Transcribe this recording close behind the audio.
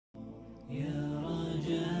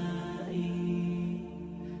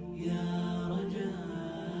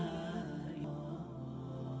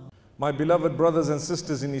My beloved brothers and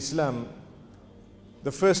sisters in Islam,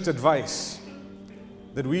 the first advice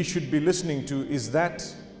that we should be listening to is that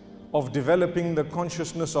of developing the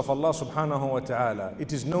consciousness of Allah subhanahu wa ta'ala.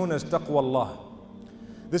 It is known as taqwallah.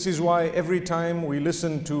 This is why every time we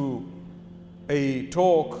listen to a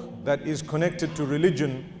talk that is connected to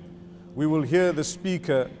religion, we will hear the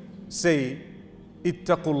speaker say,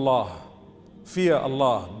 ittaqullah, fear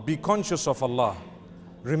Allah, be conscious of Allah.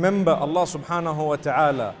 Remember Allah subhanahu wa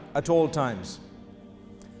ta'ala at all times.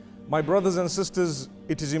 My brothers and sisters,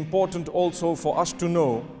 it is important also for us to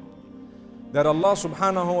know that Allah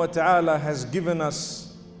subhanahu wa ta'ala has given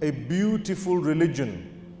us a beautiful religion.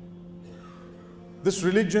 This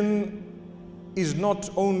religion is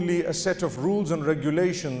not only a set of rules and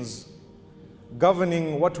regulations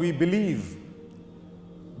governing what we believe,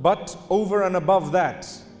 but over and above that,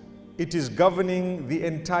 it is governing the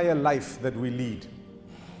entire life that we lead.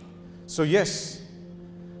 So yes,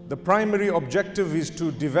 the primary objective is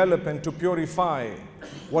to develop and to purify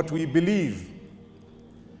what we believe.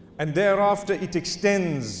 And thereafter it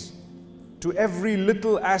extends to every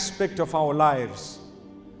little aspect of our lives.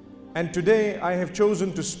 And today I have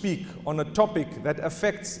chosen to speak on a topic that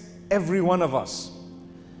affects every one of us.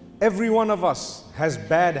 Every one of us has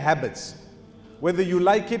bad habits. Whether you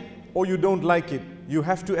like it or you don't like it, you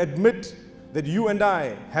have to admit that you and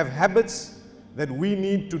I have habits that we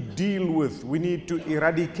need to deal with, we need to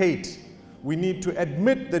eradicate, we need to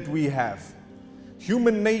admit that we have.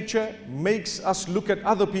 Human nature makes us look at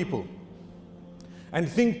other people and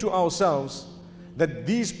think to ourselves that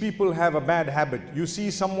these people have a bad habit. You see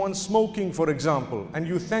someone smoking, for example, and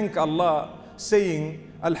you thank Allah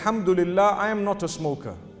saying, Alhamdulillah, I am not a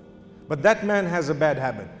smoker. But that man has a bad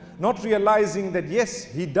habit. Not realizing that yes,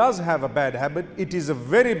 he does have a bad habit, it is a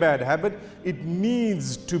very bad habit, it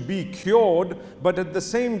needs to be cured, but at the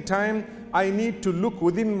same time, I need to look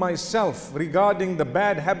within myself regarding the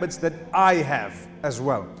bad habits that I have as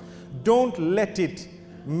well. Don't let it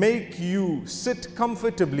make you sit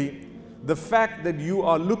comfortably, the fact that you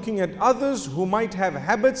are looking at others who might have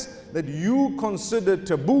habits that you consider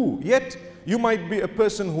taboo, yet you might be a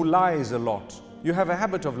person who lies a lot. You have a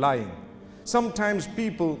habit of lying. Sometimes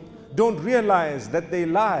people don't realize that they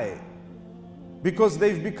lie because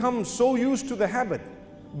they've become so used to the habit.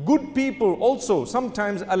 Good people also,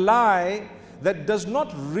 sometimes a lie that does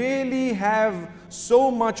not really have so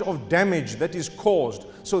much of damage that is caused.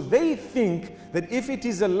 So they think that if it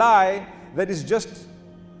is a lie that is just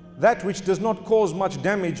that which does not cause much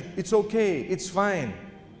damage, it's okay, it's fine.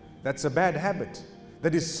 That's a bad habit.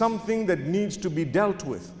 That is something that needs to be dealt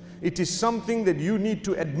with. It is something that you need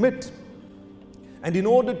to admit. And in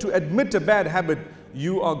order to admit a bad habit,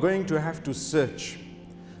 you are going to have to search.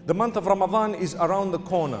 The month of Ramadan is around the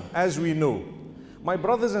corner, as we know. My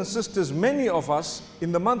brothers and sisters, many of us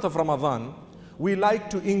in the month of Ramadan, we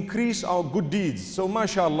like to increase our good deeds. So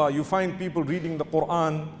mashallah, you find people reading the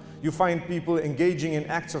Quran, you find people engaging in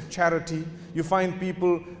acts of charity, you find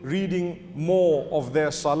people reading more of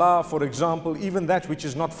their salah, for example, even that which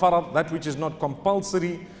is not farad, that which is not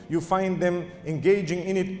compulsory, you find them engaging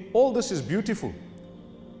in it. All this is beautiful.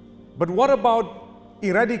 But what about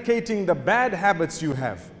eradicating the bad habits you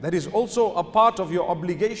have? That is also a part of your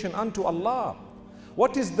obligation unto Allah.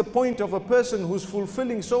 What is the point of a person who's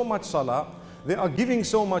fulfilling so much salah, they are giving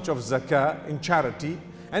so much of zakah in charity,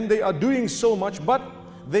 and they are doing so much, but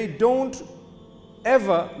they don't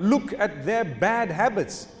ever look at their bad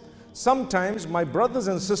habits? Sometimes, my brothers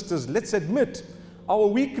and sisters, let's admit, our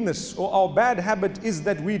weakness or our bad habit is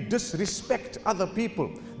that we disrespect other people.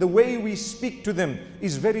 The way we speak to them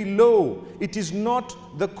is very low. It is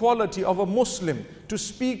not the quality of a Muslim to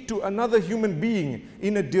speak to another human being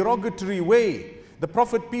in a derogatory way. The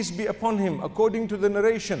Prophet, peace be upon him, according to the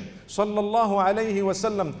narration, sallallahu alayhi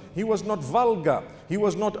wasallam, he was not vulgar, he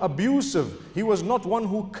was not abusive, he was not one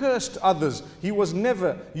who cursed others, he was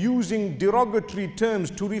never using derogatory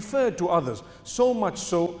terms to refer to others. So much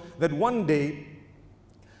so that one day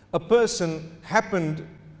a person happened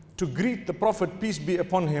to greet the Prophet, peace be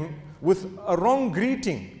upon him, with a wrong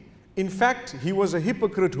greeting. In fact, he was a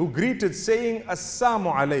hypocrite who greeted saying,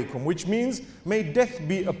 Assalamu alaikum, which means, may death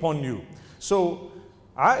be upon you. So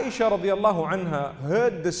Aisha radiallahu anha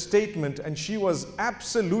heard this statement and she was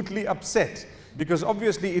absolutely upset, because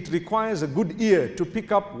obviously it requires a good ear to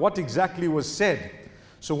pick up what exactly was said.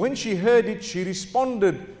 So when she heard it, she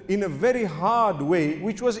responded in a very hard way,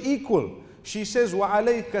 which was equal. She says,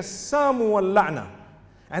 وَعَلَيْكَ السَّامُ وَاللَّعْنَةِ,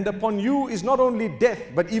 and upon you is not only death,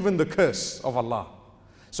 but even the curse of Allah.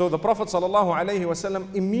 So the Prophet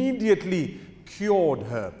ﷺ immediately cured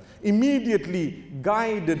her, immediately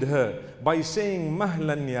guided her by saying,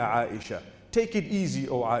 Mahlan ya Aisha, take it easy,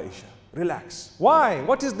 O Aisha, relax. Why?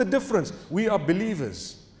 What is the difference? We are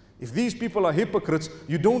believers. If these people are hypocrites,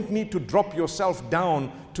 you don't need to drop yourself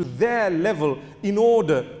down to their level in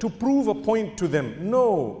order to prove a point to them.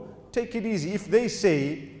 No, take it easy. If they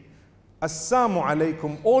say, Assalamu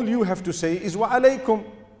alaikum, all you have to say is wa alaikum.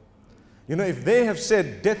 You know, if they have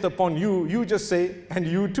said death upon you, you just say, and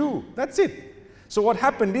you too. That's it. So what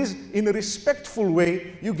happened is, in a respectful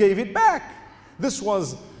way, you gave it back. This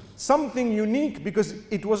was something unique because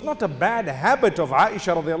it was not a bad habit of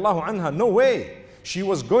Aisha radiallahu anha. No way. She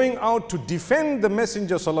was going out to defend the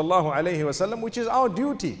Messenger sallallahu alaihi wasallam, which is our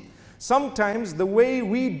duty. Sometimes the way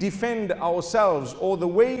we defend ourselves or the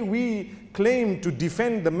way we claim to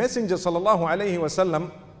defend the Messenger sallallahu alaihi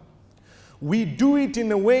wasallam, we do it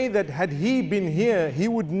in a way that had he been here, he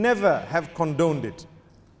would never have condoned it.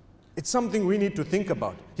 It's something we need to think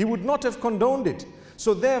about. He would not have condoned it.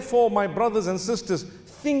 So therefore, my brothers and sisters,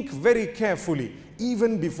 think very carefully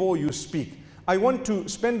even before you speak. I want to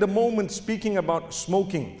spend a moment speaking about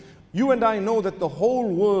smoking. You and I know that the whole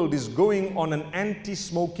world is going on an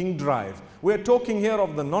anti-smoking drive. We're talking here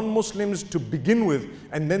of the non-Muslims to begin with,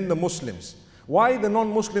 and then the Muslims. Why the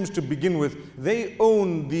non-Muslims to begin with? They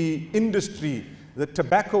own the industry, the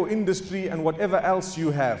tobacco industry and whatever else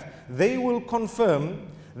you have. They will confirm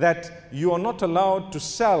that you are not allowed to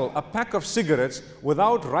sell a pack of cigarettes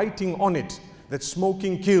without writing on it that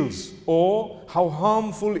smoking kills or how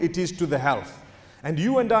harmful it is to the health. And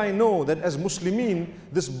you and I know that as Muslimin,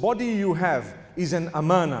 this body you have is an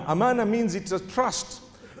amana. Amana means it's a trust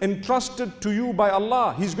entrusted to you by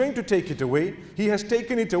Allah. He's going to take it away. He has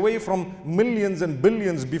taken it away from millions and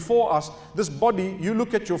billions before us. This body, you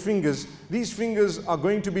look at your fingers, these fingers are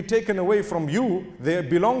going to be taken away from you. They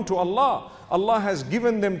belong to Allah. Allah has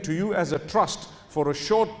given them to you as a trust for a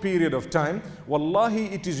short period of time. Wallahi,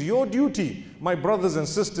 it is your duty, my brothers and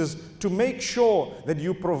sisters, to make sure that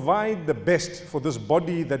you provide the best for this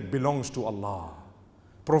body that belongs to Allah.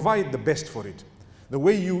 Provide the best for it. The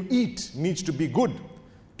way you eat needs to be good.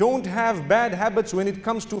 Don't have bad habits when it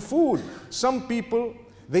comes to food. Some people,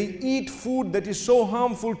 they eat food that is so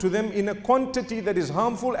harmful to them in a quantity that is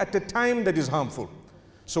harmful at a time that is harmful.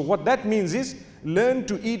 So what that means is, learn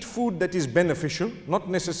to eat food that is beneficial, not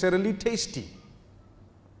necessarily tasty.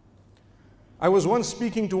 I was once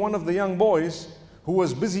speaking to one of the young boys who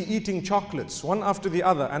was busy eating chocolates, one after the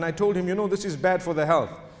other, and I told him, you know, this is bad for the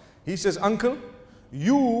health. He says, Uncle,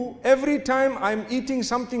 you, every time I'm eating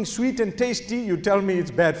something sweet and tasty, you tell me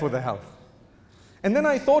it's bad for the health. And then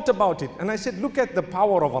I thought about it, and I said, look at the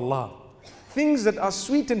power of Allah. Things that are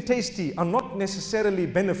sweet and tasty are not necessarily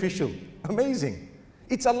beneficial. Amazing.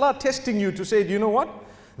 It's Allah testing you to say, do you know what?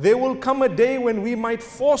 There will come a day when we might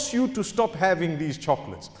force you to stop having these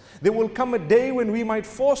chocolates. There will come a day when we might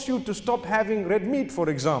force you to stop having red meat, for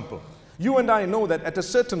example. You and I know that at a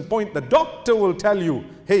certain point, the doctor will tell you,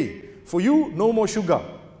 hey, for you, no more sugar.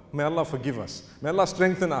 May Allah forgive us. May Allah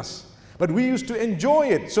strengthen us. But we used to enjoy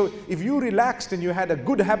it. So if you relaxed and you had a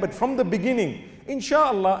good habit from the beginning,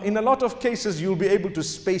 inshallah, in a lot of cases, you'll be able to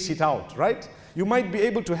space it out, right? You might be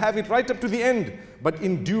able to have it right up to the end, but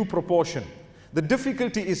in due proportion. The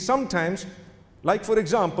difficulty is sometimes, like for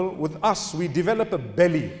example, with us, we develop a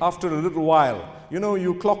belly after a little while. You know,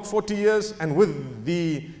 you clock 40 years and with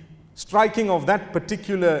the striking of that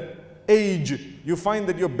particular age, you find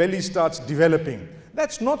that your belly starts developing.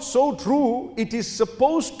 That's not so true. It is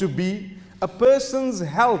supposed to be a person's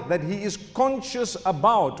health that he is conscious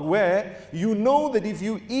about, where you know that if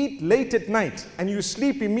you eat late at night and you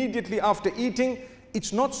sleep immediately after eating,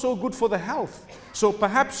 it's not so good for the health. So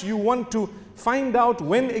perhaps you want to find out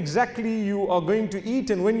when exactly you are going to eat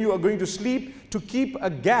and when you are going to sleep, to keep a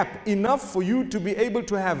gap enough for you to be able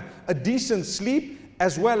to have a decent sleep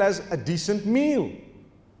as well as a decent meal.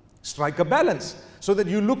 Strike a balance so that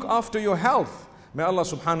you look after your health. May Allah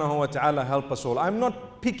subhanahu wa ta'ala help us all. I'm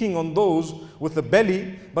not picking on those with a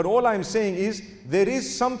belly, but all I'm saying is there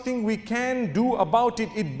is something we can do about it.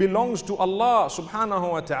 It belongs to Allah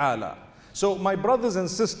subhanahu wa ta'ala. So my brothers and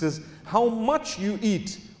sisters, how much you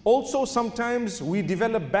eat, also sometimes we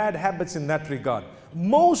develop bad habits in that regard.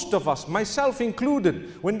 Most of us, myself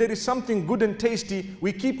included, when there is something good and tasty,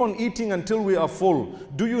 we keep on eating until we are full.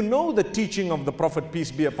 Do you know the teaching of the Prophet,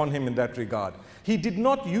 peace be upon him, in that regard? He did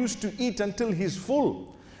not used to eat until he's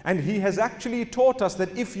full. And he has actually taught us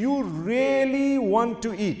that if you really want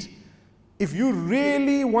to eat,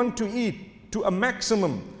 to a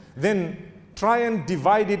maximum, then try and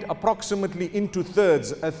divide it approximately into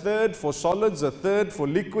thirds. A third for solids, a third for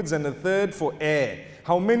liquids, and a third for air.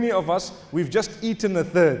 How many of us, we've just eaten a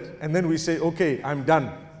third and then we say, okay, I'm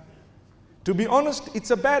done. To be honest, it's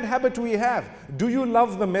a bad habit we have. Do you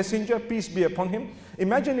love the messenger, peace be upon him?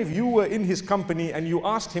 Imagine if you were in his company and you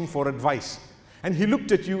asked him for advice. And he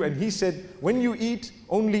looked at you and he said, when you eat,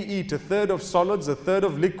 only eat a third of solids, a third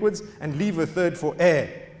of liquids, and leave a third for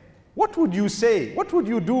air. What would you say? What would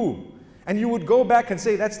you do? And you would go back and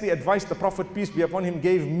say, that's the advice the Prophet, peace be upon him,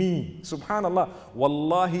 gave me. Subhanallah.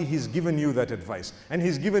 Wallahi, he's given you that advice. And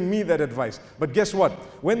he's given me that advice. But guess what?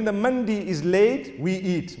 When the mandi is laid, we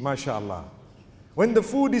eat, mashallah. When the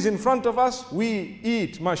food is in front of us, we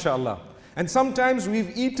eat, mashallah. And sometimes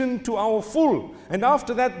we've eaten to our full. And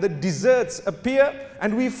after that, the desserts appear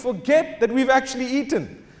and we forget that we've actually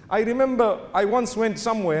eaten. I remember I once went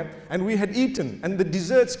somewhere and we had eaten and the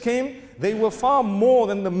desserts came. They were far more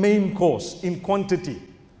than the main course in quantity.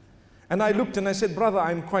 And I looked and I said, brother,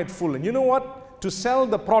 I'm quite full. And you know what? To sell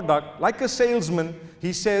the product, like a salesman,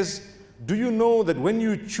 he says, do you know that when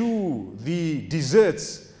you chew the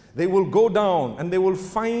desserts, they will go down and they will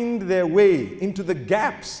find their way into the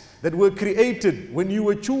gaps that were created when you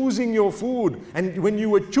were choosing your food and when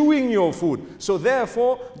you were chewing your food. So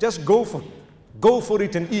therefore, just go for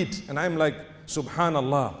it and eat. And I'm like,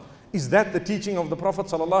 subhanallah. Is that the teaching of the Prophet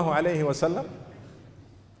sallallahu alaihi wasallam?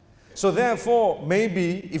 So therefore,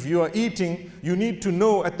 maybe if you are eating, you need to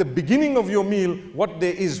know at the beginning of your meal what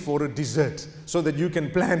there is for a dessert so that you can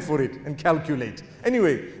plan for it and calculate.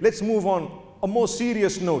 Anyway, let's move on. A more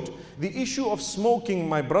serious note. The issue of smoking,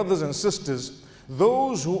 my brothers and sisters,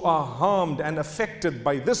 those who are harmed and affected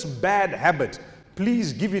by this bad habit,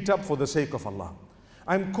 please give it up for the sake of Allah.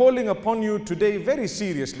 I'm calling upon you today very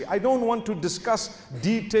seriously. I don't want to discuss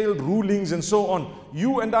detailed rulings and so on.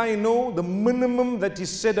 You and I know the minimum that is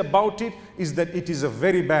said about it is that it is a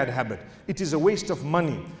very bad habit. It is a waste of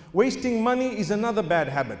money. Wasting money is another bad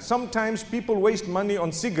habit. Sometimes people waste money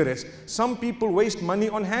on cigarettes. Some people waste money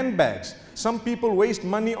on handbags. Some people waste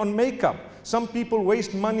money on makeup. Some people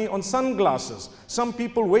waste money on sunglasses. Some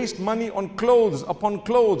people waste money on clothes upon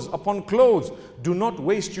clothes upon clothes. Do not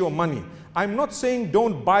waste your money. I'm not saying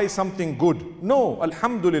don't buy something good. No,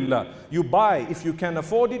 alhamdulillah. You buy if you can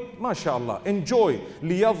afford it, mashallah. Enjoy.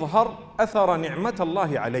 لِيَظْهَرْ أَثَرَ نِعْمَةَ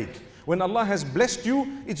اللَّهِ عَلَيْكِ. When Allah has blessed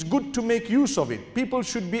you, it's good to make use of it. People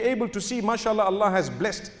should be able to see, mashallah, Allah has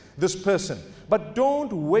blessed this person. But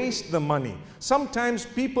don't waste the money. Sometimes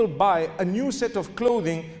people buy a new set of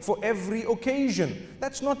clothing for every occasion.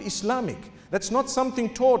 That's not Islamic. That's not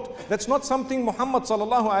something taught. That's not something Muhammad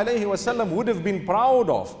sallallahu alaihi wasallam would have been proud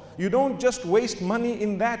of. You don't just waste money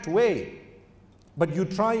in that way. But you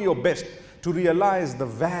try your best to realize the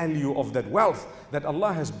value of that wealth that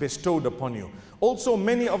Allah has bestowed upon you. Also,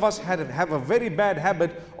 many of us have a very bad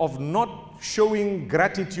habit of not showing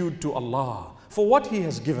gratitude to Allah for what He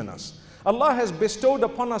has given us. Allah has bestowed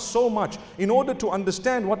upon us so much. In order to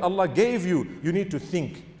understand what Allah gave you, you need to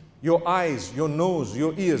think. Your eyes, your nose,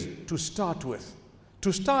 your ears, to start with.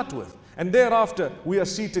 To start with. And thereafter, we are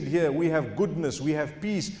seated here, we have goodness, we have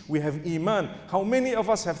peace, we have iman. How many of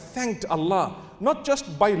us have thanked Allah? Not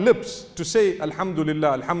just by lips to say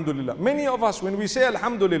Alhamdulillah, Alhamdulillah. Many of us, when we say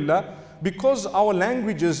Alhamdulillah, because our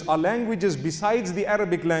languages are languages besides the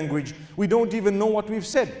Arabic language, we don't even know what we've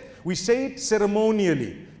said. We say it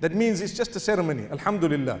ceremonially. That means it's just a ceremony,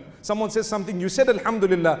 Alhamdulillah. Someone says something, you said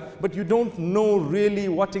Alhamdulillah, but you don't know really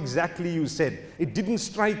what exactly you said. It didn't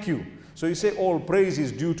strike you. So you say all praise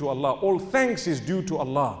is due to Allah, all thanks is due to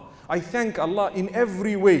Allah. I thank Allah in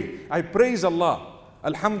every way. I praise Allah,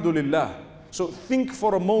 Alhamdulillah. So think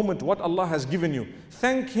for a moment what Allah has given you.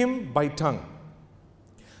 Thank Him by tongue.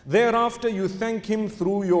 Thereafter you thank Him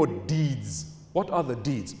through your deeds. What are the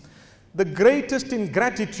deeds? The greatest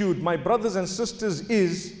ingratitude, my brothers and sisters,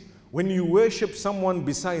 is when you worship someone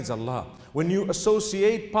besides Allah, when you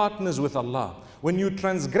associate partners with Allah, when you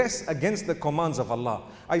transgress against the commands of Allah.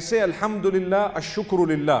 I say Alhamdulillah, Ashukru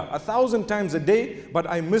Lillah 1,000 times a day, but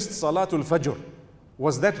I missed Salatul Fajr.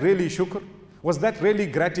 Was that really shukr? Was that really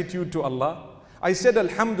gratitude to Allah? I said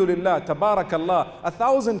Alhamdulillah, Tabarakallah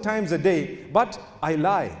 1,000 times a day, but I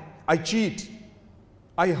lie, I cheat,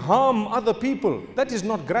 I harm other people. That is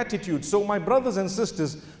not gratitude. So my brothers and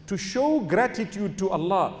sisters, to show gratitude to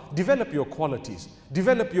Allah, develop your qualities,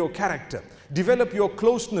 develop your character, develop your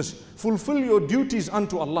closeness, fulfill your duties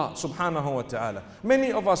unto Allah subhanahu wa ta'ala.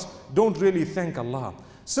 Many of us don't really thank Allah.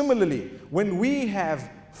 Similarly, when we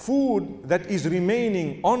have food that is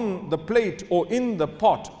remaining on the plate or in the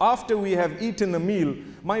pot after we have eaten a meal,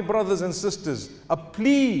 my brothers and sisters, a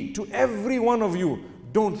plea to every one of you,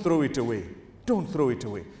 don't throw it away. Don't throw it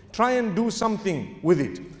away. Try and do something with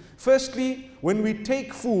it. Firstly, when we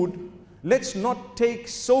take food, let's not take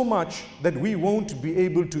so much that we won't be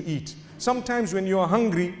able to eat. Sometimes when you are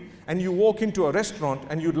hungry and you walk into a restaurant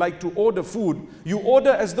and you'd like to order food, you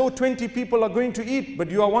order as though 20 people are going to eat, but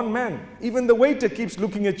you are one man. Even the waiter keeps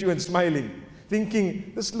looking at you and smiling,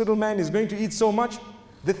 thinking, this little man is going to eat so much.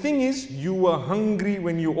 The thing is, you were hungry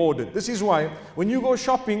when you ordered. This is why when you go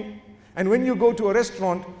shopping and when you go to a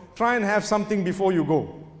restaurant, try and have something before you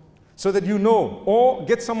go, so that you know, or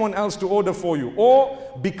get someone else to order for you, or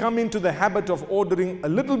become into the habit of ordering a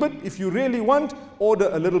little bit. If you really want, order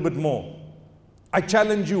a little bit more. I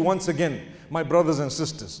challenge you once again, my brothers and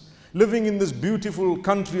sisters, living in this beautiful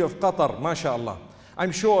country of Qatar, mashallah.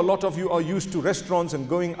 I'm sure a lot of you are used to restaurants and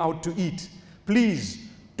going out to eat. Please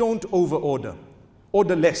don't over order.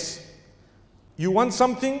 Order less. You want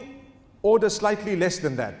something, order slightly less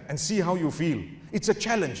than that and see how you feel. It's a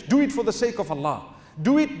challenge. Do it for the sake of Allah.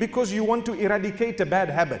 Do it because you want to eradicate a bad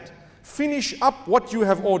habit. Finish up what you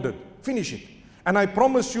have ordered. Finish it. And I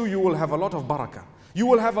promise you, you will have a lot of barakah. You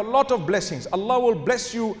will have a lot of blessings. Allah will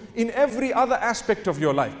bless you in every other aspect of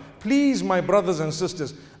your life. Please, my brothers and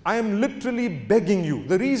sisters, I am literally begging you.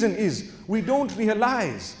 The reason is we don't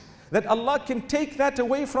realize that Allah can take that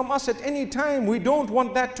away from us at any time. We don't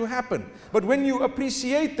want that to happen. But when you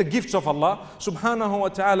appreciate the gifts of Allah subhanahu wa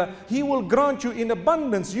ta'ala, He will grant you in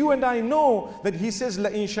abundance. You and I know that He says,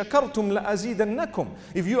 لَإِن شَكَرْتُمْ لَأَزِيدَنَّكُمْ.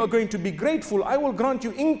 If you are going to be grateful, I will grant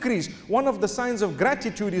you increase. One of the signs of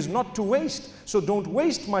gratitude is not to waste. So don't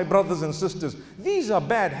waste, my brothers and sisters. These are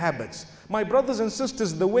bad habits. My brothers and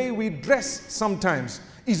sisters, the way we dress sometimes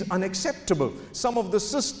is unacceptable. Some of the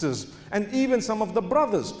sisters and even some of the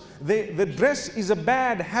brothers, the dress is a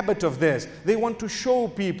bad habit of theirs. They want to show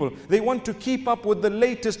people. They want to keep up with the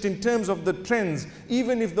latest in terms of the trends,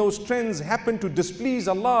 even if those trends happen to displease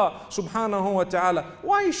Allah subhanahu wa ta'ala.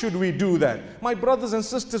 Why should we do that? My brothers and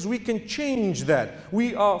sisters, we can change that.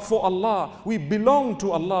 We are for Allah. We belong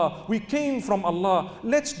to Allah. We came from Allah.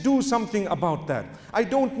 Let's do something about that. I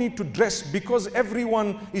don't need to dress because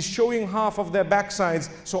everyone is showing half of their backsides,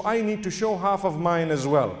 so I need to show half of mine as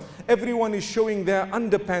well. Everyone is showing their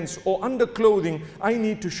underpants or underclothing. I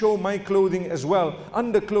need to show my clothing as well,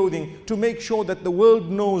 underclothing, to make sure that the world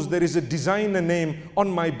knows there is a designer name on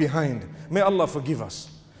my behind. May Allah forgive us.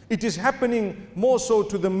 It is happening more so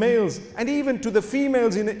to the males and even to the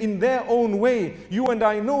females in their own way. You and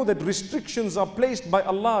I know that restrictions are placed by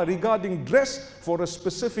Allah regarding dress for a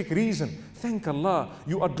specific reason. Thank Allah,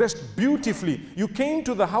 you are dressed beautifully. You came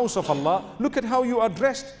to the house of Allah. Look at how you are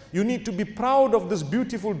dressed. You need to be proud of this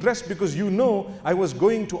beautiful dress because you know I was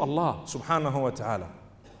going to Allah subhanahu wa ta'ala.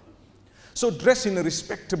 So dress in a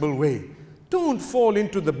respectable way. Don't fall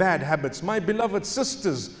into the bad habits. My beloved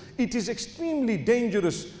sisters, it is extremely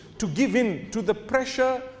dangerous to give in to the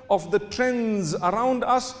pressure of the trends around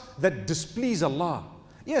us that displease Allah.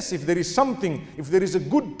 Yes, if there is something, if there is a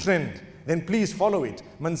good trend, then please follow it.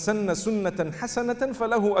 Man sanna sunnatan hasanatan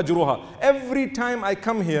falahu ajruha. Every time I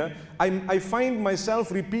come here, I find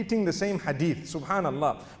myself repeating the same hadith.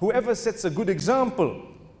 Subhanallah. Whoever sets a good example,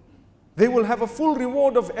 they will have a full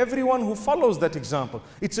reward of everyone who follows that example.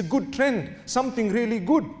 It's a good trend, something really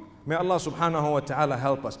good. May Allah subhanahu wa ta'ala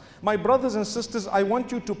help us. My brothers and sisters, I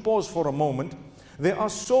want you to pause for a moment. There are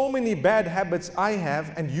so many bad habits I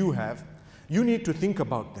have and you have. You need to think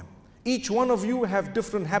about them. Each one of you have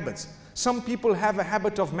different habits. Some people have a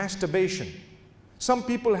habit of masturbation. Some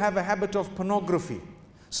people have a habit of pornography.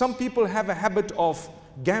 Some people have a habit of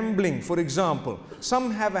gambling, for example.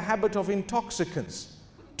 Some have a habit of intoxicants.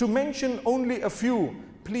 To mention only a few,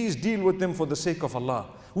 please deal with them for the sake of Allah.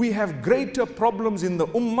 We have greater problems in the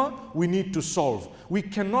ummah we need to solve. We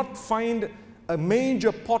cannot find a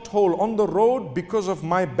major pothole on the road because of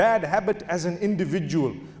my bad habit as an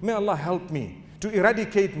individual. May Allah help me to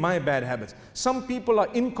eradicate my bad habits. Some people are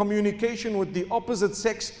in communication with the opposite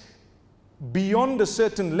sex beyond a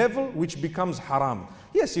certain level, which becomes haram.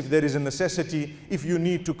 Yes, if there is a necessity, if you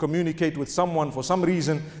need to communicate with someone for some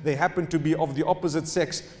reason, they happen to be of the opposite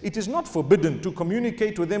sex, it is not forbidden to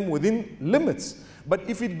communicate with them within limits. But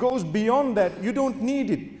if it goes beyond that, you don't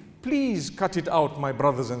need it. Please cut it out, my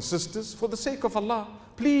brothers and sisters, for the sake of Allah.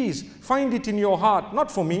 Please find it in your heart,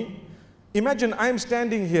 not for me. Imagine I'm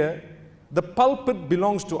standing here, the pulpit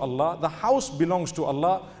belongs to Allah, the house belongs to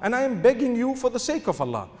Allah, and I am begging you for the sake of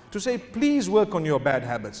Allah to say, please work on your bad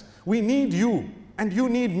habits. We need you. And you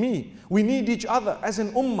need me. We need each other as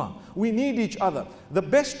an ummah. We need each other. The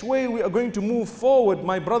best way we are going to move forward,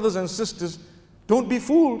 my brothers and sisters, don't be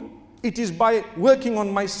fooled. It is by working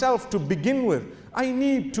on myself to begin with. I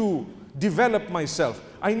need to develop myself.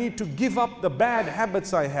 I need to give up the bad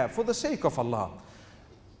habits I have for the sake of Allah.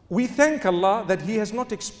 We thank Allah that He has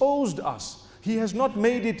not exposed us He has not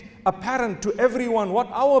made it apparent to everyone what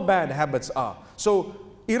our bad habits are. So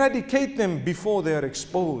eradicate them before they are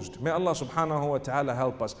exposed. May Allah subhanahu wa ta'ala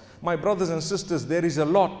help us. My brothers and sisters, there is a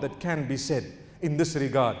lot that can be said in this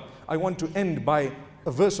regard. I want to end by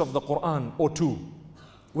a verse of the Quran or two,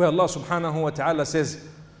 where Allah subhanahu wa ta'ala says,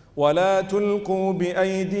 وَلَا تُلْقُوا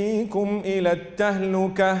بِأَيْدِيكُمْ إِلَى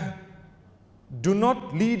التَّهْلُكَةِ. Do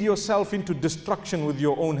not lead yourself into destruction with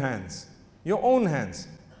your own hands. Your own hands.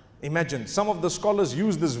 Imagine, some of the scholars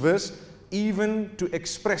use this verse even to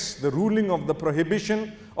express the ruling of the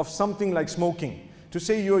prohibition of something like smoking. To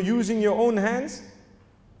say you're using your own hands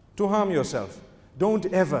to harm yourself. Don't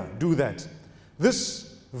ever do that.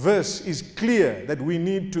 This verse is clear that we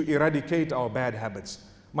need to eradicate our bad habits.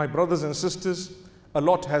 My brothers and sisters, a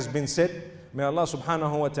lot has been said. May Allah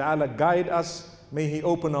subhanahu wa ta'ala guide us. May He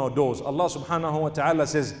open our doors. Allah subhanahu wa ta'ala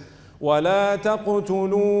says, وَلَا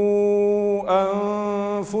تَقْتُلُوا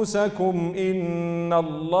أَنفُسَكُمْ إِنَّ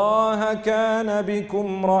اللَّهَ كَانَ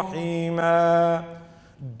بِكُمْ رَحِيمًا.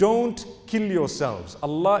 Don't kill yourselves.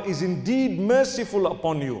 Allah is indeed merciful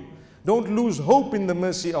upon you. Don't lose hope in the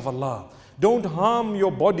mercy of Allah. Don't harm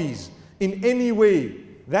your bodies in any way,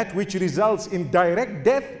 that which results in direct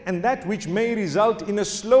death and that which may result in a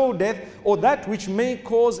slow death, or that which may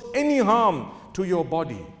cause any harm to your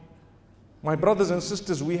body. My brothers and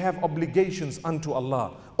sisters, we have obligations unto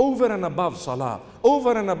Allah over and above salah,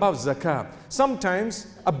 over and above zakah. Sometimes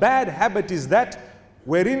a bad habit is that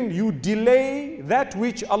wherein you delay that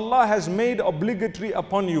which Allah has made obligatory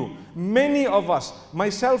upon you. Many of us,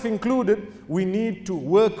 myself included, we need to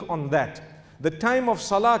work on that. The time of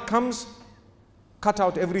salah comes, cut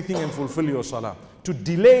out everything and fulfill your salah. To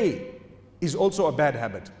delay is also a bad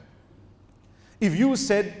habit. If you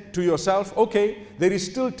said to yourself, okay, there is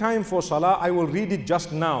still time for salah, I will read it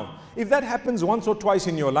just now. If that happens once or twice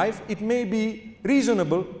in your life, it may be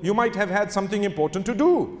reasonable. You might have had something important to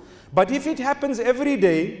do. But if it happens every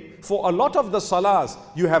day, for a lot of the salahs,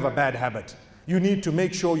 you have a bad habit. You need to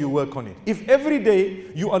make sure you work on it. If every day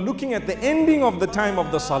you are looking at the ending of the time of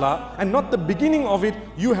the salah and not the beginning of it,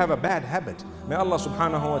 you have a bad habit. May Allah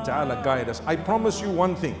subhanahu wa ta'ala guide us. I promise you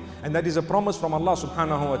one thing, and that is a promise from Allah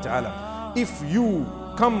subhanahu wa ta'ala. If you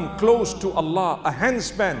come close to Allah a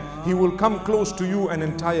handspan, He will come close to you an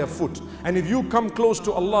entire foot. And if you come close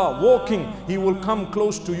to Allah walking, He will come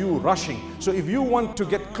close to you rushing. So if you want to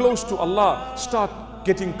get close to Allah, start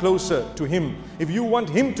getting closer to Him. If you want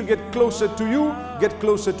Him to get closer to you, get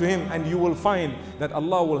closer to Him, and you will find that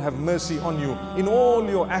Allah will have mercy on you in all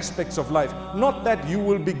your aspects of life. Not that you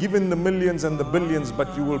will be given the millions and the billions,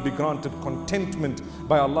 but you will be granted contentment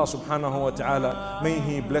by Allah subhanahu wa ta'ala. May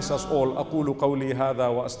He bless us all. أقول قولي هذا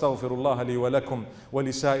وأستغفر الله لي ولكم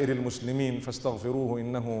ولسائر المسلمين فاستغفروه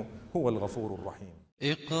إنه هو الغفور الرحيم.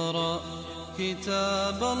 اقرأ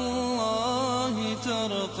كتاب الله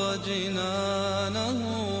ترق جنانه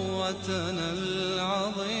وتنل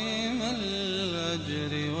عظيم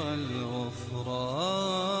الأجر والغفران.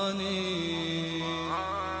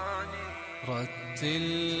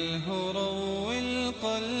 رتله روي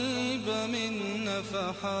القلب من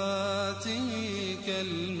نفحاته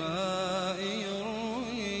كالماء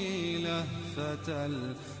يروي لهفة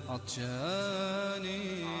العطشان.